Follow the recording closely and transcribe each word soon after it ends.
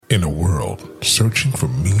In a world searching for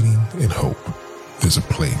meaning and hope, there's a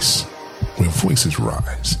place where voices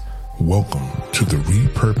rise. Welcome to the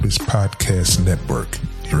Repurpose Podcast Network,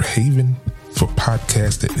 your haven for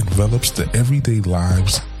podcasts that envelops the everyday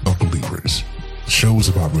lives of believers. Shows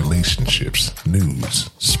about relationships, news,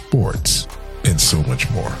 sports, and so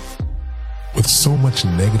much more. With so much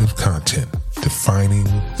negative content defining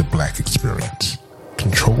the Black experience,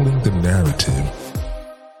 controlling the narrative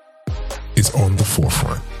is on the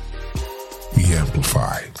forefront. We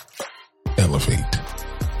amplify, elevate,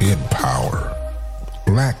 empower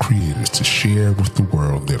Black creators to share with the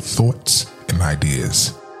world their thoughts and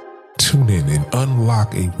ideas. Tune in and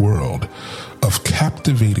unlock a world of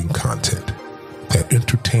captivating content that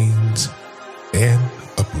entertains and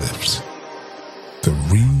uplifts. The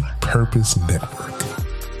Repurpose Network.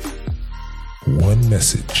 One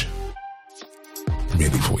message,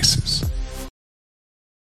 many voices.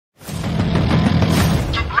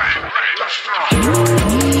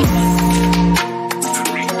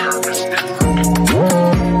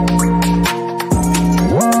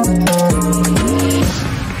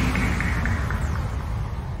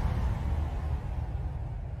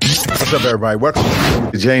 What's up, everybody? Welcome to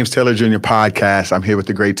the James Taylor Jr. podcast. I'm here with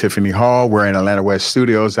the great Tiffani Hall. We're in Atlanta West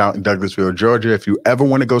Studios out in Douglasville, Georgia. If you ever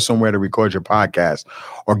want to go somewhere to record your podcast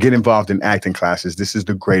or get involved in acting classes, this is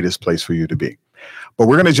the greatest place for you to be. But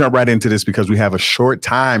we're going to jump right into this because we have a short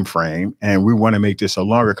time frame and we want to make this a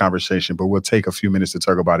longer conversation, but we'll take a few minutes to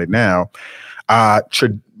talk about it now.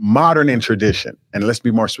 Modern and tradition. And let's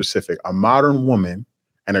be more specific. A modern woman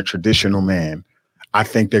and a traditional man, I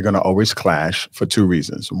think they're going to always clash for two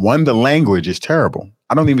reasons. One, the language is terrible.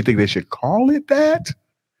 I don't even think they should call it that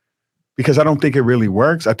because I don't think it really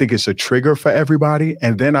works. I think it's a trigger for everybody.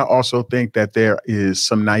 And then I also think that there is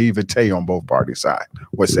some naivete on both parties' side.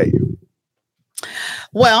 What say you?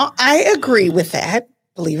 Well, I agree with that.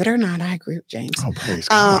 Believe it or not, I agree with James. Oh, please.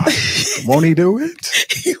 Won't he do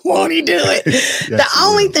it? Won't he do it? Yes, the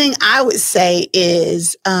only thing I would say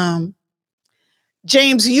is,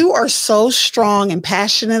 James, you are so strong and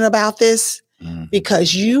passionate about this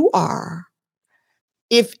because you are,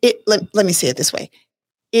 let me say it this way.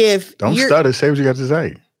 Don't stutter, say what you got to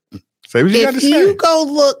say. Say what you got to say. If you go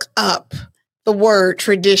look up the word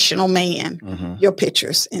traditional man, your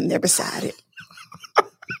picture's in there beside it.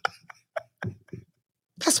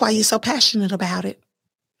 That's why you're so passionate about it.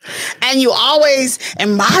 And you always,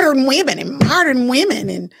 and modern women. And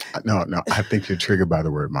No, I think you're triggered by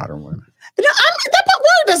the word modern women. No, that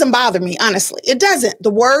word doesn't bother me, honestly. It doesn't.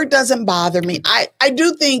 The word doesn't bother me. I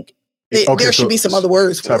do think that there should be some other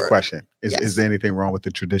words for it. Tough question. Is there anything wrong with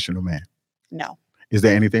the traditional man? No. Is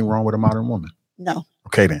there anything wrong with a modern woman? No.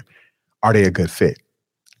 Okay, then. Are they a good fit?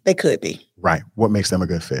 They could be. Right. What makes them a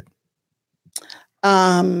good fit?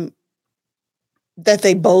 That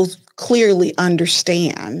they both clearly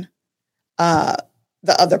understand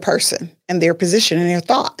the other person and their position and their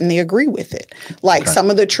thought, and they agree with it. Like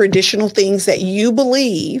some of the traditional things that you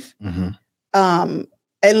believe, and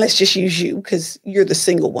let's just use you because you're the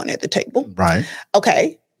single one at the table. Right.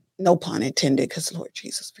 Okay. No pun intended, because Lord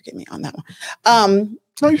Jesus, forgive me on that one.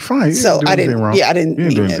 No, you're fine. You so I didn't. Wrong. Yeah, I didn't. You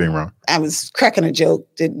didn't do anything wrong. I was cracking a joke.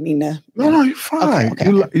 Didn't mean to. No, you're fine.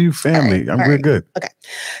 Okay. You family. All right, We're good. Okay.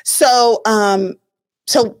 So,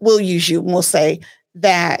 so we'll use you and we'll say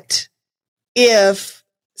that if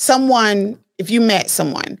you met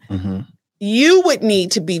someone, you would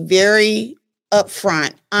need to be very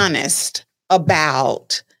upfront, honest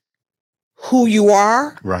about who you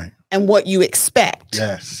are, right, and what you expect.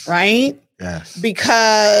 Yes. Right? Yes.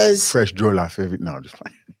 Because fresh joy la favorite. No, I'm just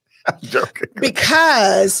playing. I'm joking.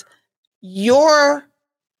 Because your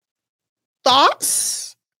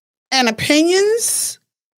thoughts and opinions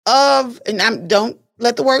don't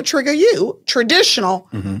let the word trigger you, traditional,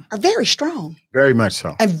 are very strong. Very much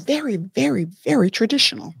so. And very, very, very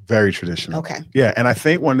traditional. Very traditional. Okay. Yeah. And I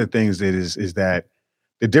think one of the things that is that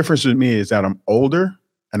the difference with me is that I'm older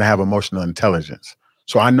and I have emotional intelligence.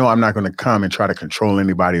 So I know I'm not going to come and try to control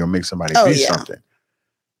anybody or make somebody be something.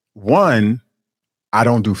 One, I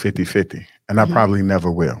don't do 50-50, and I probably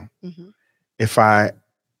never will. If I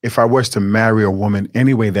was to marry a woman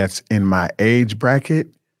anyway that's in my age bracket,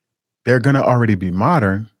 they're going to already be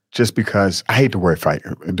modern just because I hate the word fight,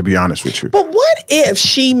 to be honest with you. But what if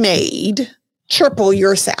she made triple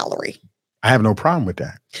your salary? I have no problem with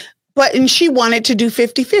that. And she wanted to do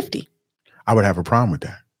 50-50. I would have a problem with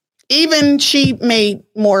that. Even she made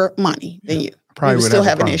more money than you. Probably would still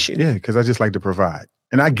have an issue. Yeah, because I just like to provide.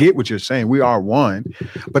 And I get what you're saying. We are one,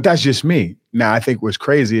 but that's just me. Now, I think what's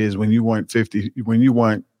crazy is when you want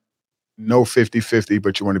no 50-50,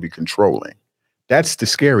 but you want to be controlling. That's the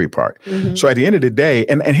scary part. So at the end of the day,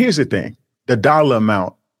 and here's the thing, the dollar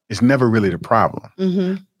amount is never really the problem.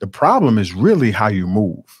 The problem is really how you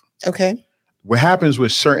move. Okay. What happens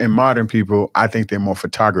with certain modern people, I think they're more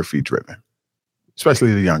photography driven,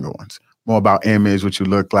 especially the younger ones. More about image, what you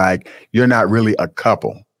look like. You're not really a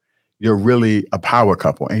couple. You're really a power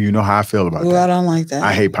couple. And you know how I feel about that. I don't like that.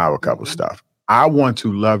 I hate power couple stuff. I want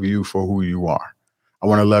to love you for who you are. I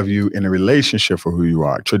want to love you in a relationship for who you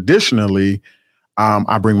are. Traditionally,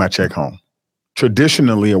 I bring my check home.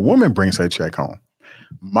 Traditionally, a woman brings her check home.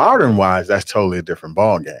 Modern wise, that's totally a different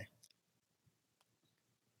ballgame.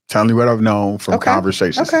 Tell me what I've known from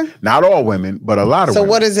conversations. Okay. Not all women, but a lot of women.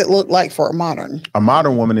 So what does it look like for a modern? A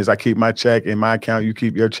modern woman is I keep my check in my account. You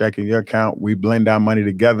keep your check in your account. We blend our money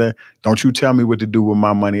together. Don't you tell me what to do with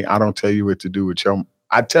my money. I don't tell you what to do with your.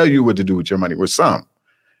 I tell you what to do with your money. With some,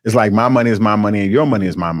 it's like my money is my money and your money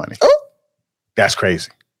is my money. Oh. That's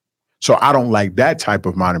crazy. So I don't like that type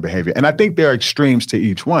of modern behavior. And I think there are extremes to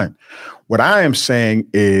each one. What I am saying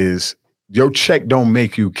is your check don't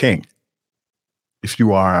make you king if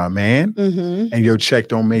you are a man, and your check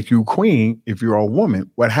don't make you queen if you're a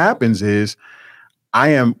woman. What happens is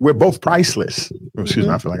we're both priceless. Oh, excuse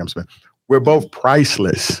me, I feel like I'm spending. We're both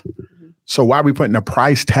priceless. So why are we putting a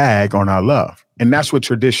price tag on our love? And that's what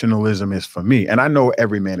traditionalism is for me. And I know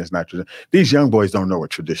every man is not traditional. These young boys don't know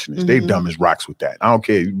what tradition is. They dumb as rocks with that. I don't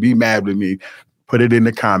care. Be mad with me. Put it in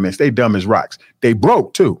the comments. They dumb as rocks. They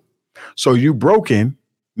broke too. So you broken,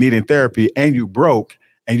 needing therapy, and you broke,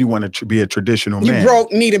 and you want to be a traditional man. You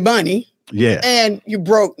broke, needed money. Yeah. And you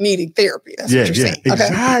broke, needing therapy. That's what you're saying.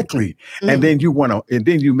 Exactly. Okay. And then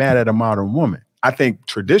you mad at a modern woman. I think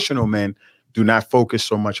traditional men do not focus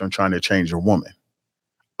so much on trying to change a woman.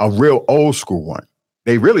 A real old school one.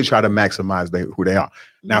 They really try to maximize who they are.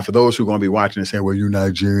 Now, for those who are going to be watching and saying, well, you're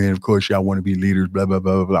Nigerian, of course, y'all want to be leaders, blah, blah,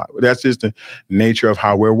 blah, blah, blah. That's just the nature of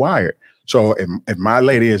how we're wired. So if my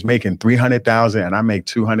lady is making $300,000 and I make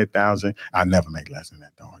 $200,000, I never make less than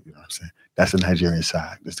that, though. You know what I'm saying? That's the Nigerian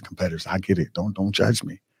side. That's the competitors. I get it. Don't judge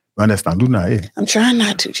me. You understand? Do not. I'm trying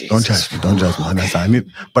not to, Jesus. Don't judge me. Don't judge me.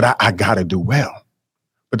 Understand? But I got to do well.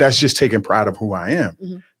 But that's just taking pride of who I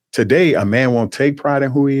am. Today, a man won't take pride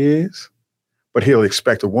in who he is, but he'll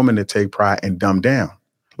expect a woman to take pride and dumb down.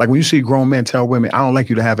 Like when you see grown men tell women, I don't like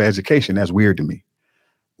you to have an education, that's weird to me.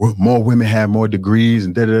 Well, more women have more degrees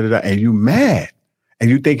and da-da-da-da, and you mad. And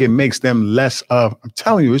you think it makes them less of, I'm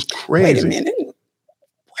telling you, it's crazy. Wait a minute.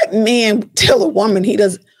 What man tell a woman he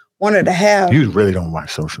doesn't want her to have? You really don't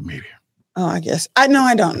watch social media. Oh, I guess. I know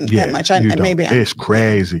I don't that much. It's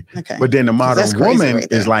crazy. Okay. But then the modern woman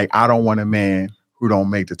is like, I don't want a man who don't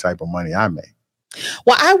make the type of money I make.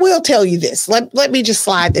 Well, I will tell you this. Let me just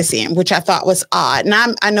slide this in, which I thought was odd.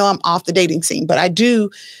 And I know I'm off the dating scene, but I do,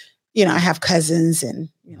 I have cousins and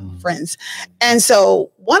friends. And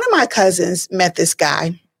so one of my cousins met this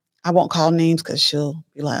guy. I won't call names because she'll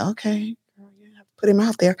be like, okay, put him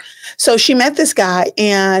out there. So she met this guy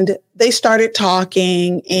and they started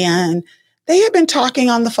talking, and they had been talking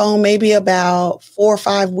on the phone maybe about 4 or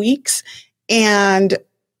 5 weeks. And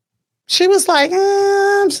she was like,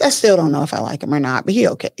 I still don't know if I like him or not, but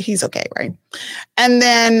he's okay, right? And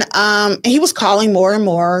then he was calling more and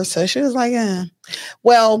more. So she was like,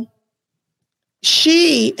 Well,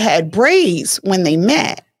 she had braids when they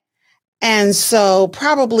met. And so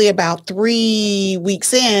probably about 3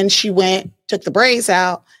 weeks in, she took the braids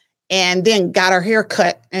out, and then got her hair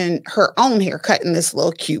cut, and her own hair cut in this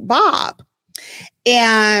little cute bob.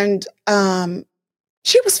 And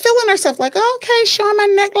she was feeling herself like, okay, showing my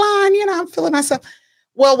neckline, I'm feeling myself.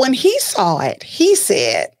 Well, when he saw it, he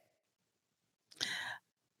said,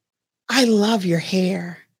 I love your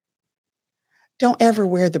hair. Don't ever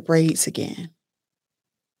wear the braids again.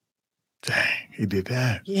 Dang, he did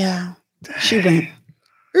that. Yeah. Dang. She went,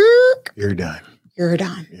 You're done. You're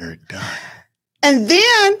done. You're done. And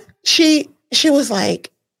then she was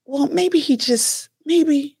like, well, maybe he just,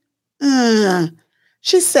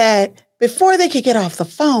 she said, before they could get off the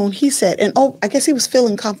phone, he said, and I guess he was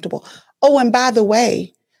feeling comfortable. Oh, and by the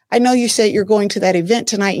way, I know you said you're going to that event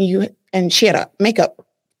tonight, and she had a makeup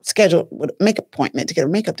appointment to get her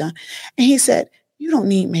makeup done. And he said, you don't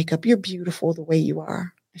need makeup. You're beautiful the way you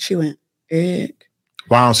are. And she went, Ick.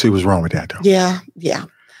 Well, I don't see what's wrong with that, though. Yeah.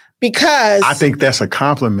 Because I think that's a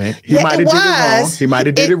compliment. He might have did it wrong. He might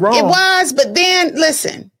have did it wrong. It was, but then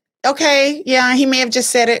listen, okay, yeah, he may have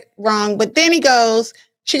just said it wrong. But then she goes,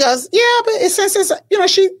 yeah, but since it's,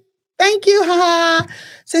 thank you, haha.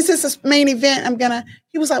 Since it's a main event,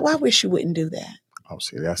 he was like, well, I wish you wouldn't do that. Oh,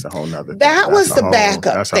 see, that's a whole nother thing. That was the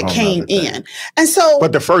backup that came in. And so.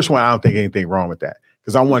 But the first one, I don't think anything wrong with that.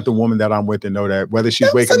 Because I want the woman that I'm with to know that whether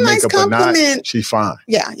she's waking makeup or not, she's fine.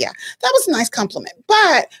 Yeah. That was a nice compliment.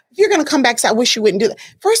 But if you're going to come back and say, I wish you wouldn't do that.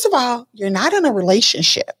 First of all, you're not in a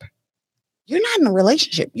relationship.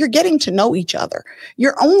 You're getting to know each other.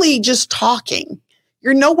 You're only just talking.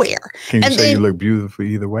 You're nowhere. Can you say you look beautiful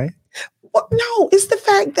either way? Well, no, it's the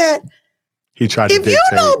fact that he tried to dictate.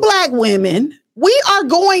 You know Black women, we are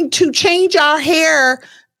going to change our hair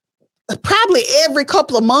probably every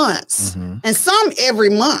couple of months and some every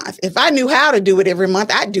month. If I knew how to do it every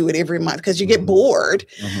month, I'd do it every month because you get bored.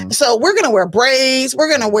 So we're going to wear braids. We're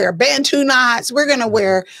going to wear Bantu knots. We're going to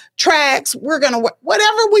wear tracks. We're going to wear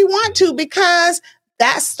whatever we want to because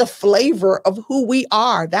that's the flavor of who we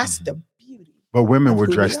are. That's the beauty. But women will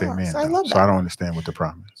dress their men. So I don't understand what the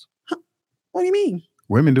problem is. What do you mean?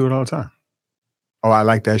 Women do it all the time. Oh, I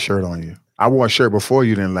like that shirt on you. I wore a shirt before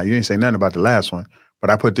you didn't like. You didn't say nothing about the last one. But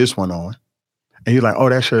I put this one on. And you're like, oh,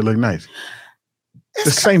 that shirt look nice. It's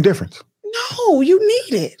the same difference. No, you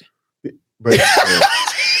need it. But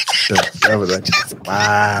that was like,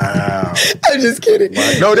 wow. I'm just kidding.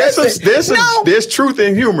 Wow. No, there's truth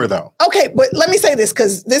in humor, though. Okay, but let me say this,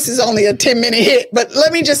 because this is only a 10-minute hit. But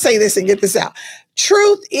let me just say this and get this out.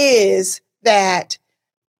 Truth is that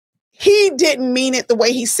he didn't mean it the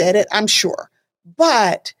way he said it, I'm sure.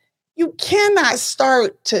 But you cannot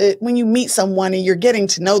start to, when you meet someone and you're getting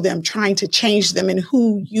to know them, trying to change them in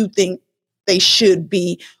who you think they should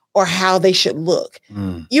be or how they should look.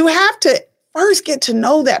 You have to first get to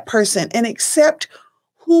know that person and accept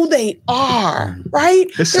who they are, right?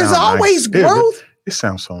 There's always growth. It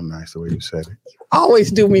sounds so nice the way you said it. You always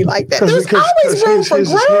do me like that. There's always room for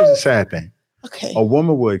growth. Here's the sad thing. Okay. A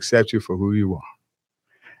woman will accept you for who you are,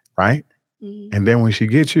 right? And then when she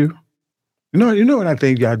gets you, you know what I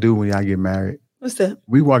think y'all do when y'all get married? What's that?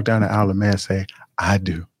 We walk down the aisle and man say, I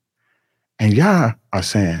do. And y'all are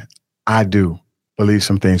saying, I do believe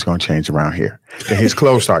some things going to change around here. Then his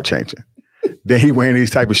clothes start changing. Then he wearing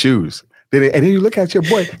these type of shoes. And then you look at your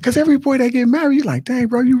boy, because every boy that get married, you're like, dang,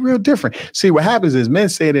 bro, you real different. See, what happens is men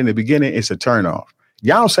say it in the beginning, it's a turnoff.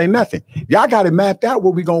 Y'all don't say nothing. Y'all got it mapped out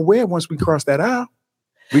what we going to wear once we cross that aisle.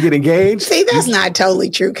 We get engaged. See, that's not totally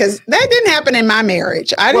true because that didn't happen in my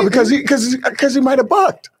marriage. Because he might have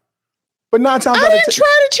bucked. But 9 times I didn't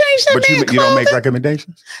try to change that man's clothing. You don't make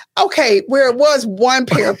recommendations? Okay, where it was one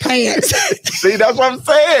pair of pants. See, that's what I'm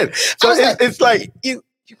saying. So it's like you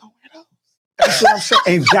gonna wear those? That's what I'm saying.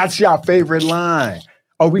 And that's your favorite line.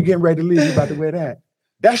 Oh, we getting ready to leave. You about to wear that?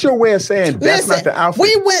 That's your way of saying that's not the outfit.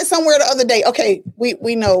 We went somewhere the other day. Okay,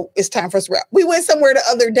 we know it's time for us to wrap. We went somewhere the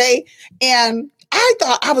other day and I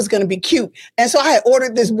thought I was going to be cute. And so I had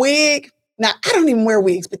ordered this wig. Now, I don't even wear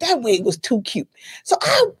wigs, but that wig was too cute. So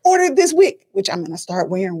I ordered this wig, which I'm going to start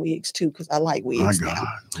wearing wigs too because I like wigs. My God.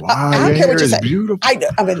 Now. Wow, I don't care what you say. Beautiful.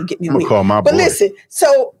 I'm going to get me a wig. Call my boy. But listen,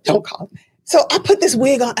 so don't call him. So I put this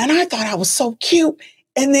wig on and I thought I was so cute.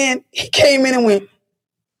 And then he came in and went,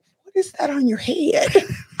 what is that on your head?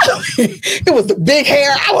 It was the big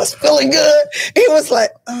hair. I was feeling good. He was like,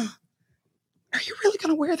 are you really going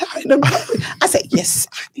to wear that? I said, yes,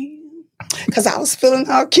 I am. Because I was feeling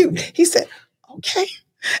all cute. He said, okay.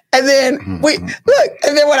 And then and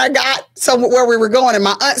then when I got somewhere we were going and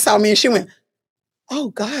my aunt saw me and she went,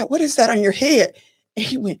 oh God, what is that on your head? And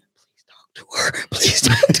he went, please talk to her. Please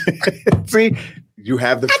talk to her. See, you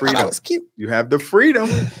have the freedom. I thought I was cute. You have the freedom.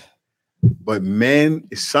 But men,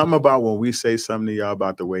 it's something about when we say something to y'all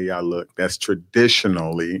about the way y'all look, that's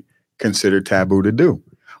traditionally considered taboo to do.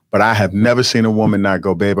 But I have never seen a woman not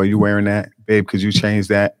go, babe, are you wearing that? Babe, could you change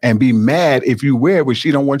that? And be mad if you wear what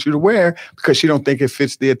she don't want you to wear because she don't think it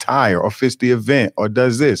fits the attire or fits the event or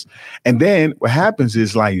does this. And then what happens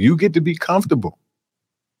is like you get to be comfortable,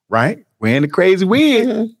 right? Wearing the crazy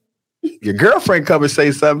wig. Your girlfriend come and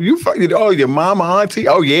say something. Your mama, auntie.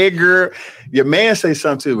 Oh, yeah, girl. Your man say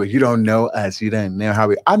something too. Well, you don't know us. You don't know how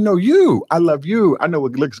we. I know you. I love you. I know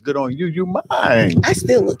what looks good on you. You mine. I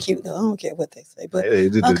still look cute though. I don't care what they say. But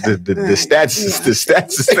the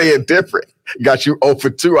stats is saying different. Got you 0 for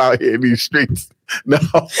 2 out here in these streets. No.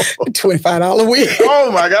 $25 wig.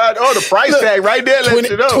 Oh my God. Oh, the price tag right there. Let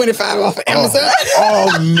you know. 25 off of Amazon.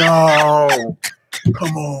 Oh no.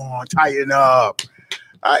 Come on, tighten up.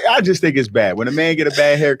 I just think it's bad. When a man get a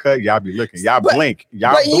bad haircut, y'all be looking. Y'all blink.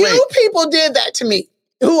 But you people did that to me.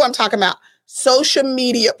 Who I'm talking about? Social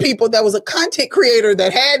media people. That was a content creator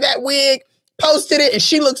that had that wig, posted it, and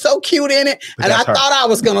she looked so cute in it. But and I thought I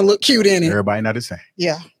was going to look cute in it. Everybody not the same.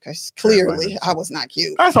 Yeah, because clearly I was not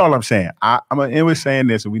cute. That's all I'm saying. I'm going to end with saying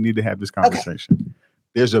this, and we need to have this conversation. Okay.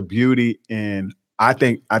 There's a beauty in I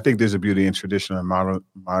think there's a beauty in traditional and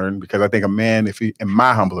modern because I think a man, in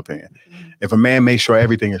my humble opinion, if a man makes sure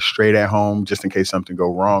everything is straight at home, just in case something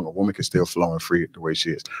go wrong, a woman can still flow and free the way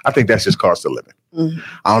she is. I think that's just cost of living.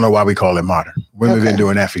 I don't know why we call it modern. Women have been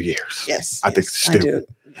doing that for years. Yes. I think it's stupid.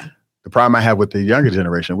 The problem I have with the younger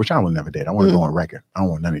generation, which I will never date. I want to go on record. I don't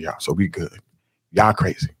want none of y'all. So we good. Y'all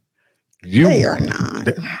crazy. They are not.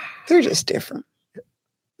 They're just different.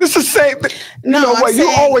 It's the same thing. You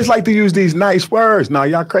always like to use these nice words. No,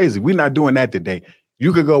 y'all crazy. We're not doing that today.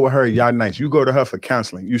 You could go with her. Y'all nice. You go to her for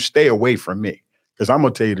counseling. You stay away from me because I'm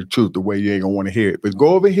going to tell you the truth the way you ain't going to want to hear it. But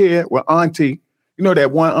go over here with auntie. You know that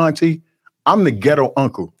one auntie? I'm the ghetto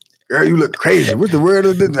uncle. Girl, you look crazy. What's the word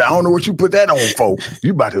of this? I don't know what you put that on for.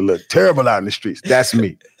 You about to look terrible out in the streets. That's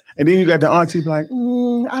me. And then you got the auntie like,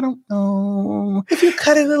 I don't know. If you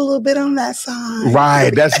cut it a little bit on that side.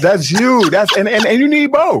 Right. That's you. And you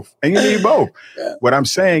need both. And you need both. Yeah. What I'm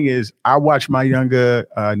saying is I watch my younger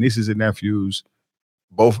nieces and nephews,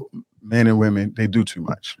 both men and women, they do too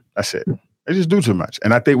much. That's it. They just do too much.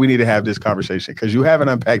 And I think we need to have this conversation because you haven't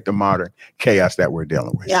unpacked the modern chaos that we're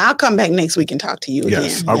dealing with. Yeah, I'll come back next week and talk to you again.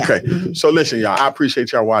 Yes. Okay. Yeah. So listen, y'all, I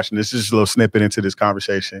appreciate y'all watching. This is just a little snippet into this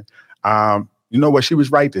conversation. You know what? She was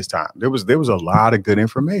right this time. There was a lot of good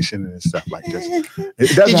information and stuff like this.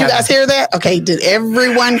 Did you guys hear that? Okay. Did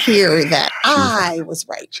everyone hear that? I was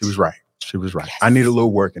right. She was right. She was right. Yes. I need a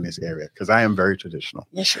little work in this area because I am very traditional.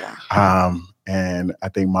 Yes, you are. And I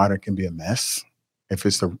think modern can be a mess if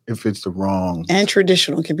it's the wrong. And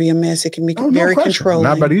traditional can be a mess. It can be very controlling.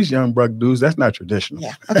 Not by these young buck dudes. That's not traditional.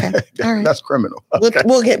 Yeah. Okay. All right. That's criminal. Okay.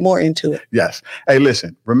 We'll get more into it. Yes. Hey,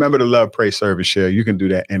 listen. Remember to love, pray, serve, and share. You can do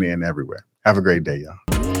that any and everywhere. Have a great day, y'all.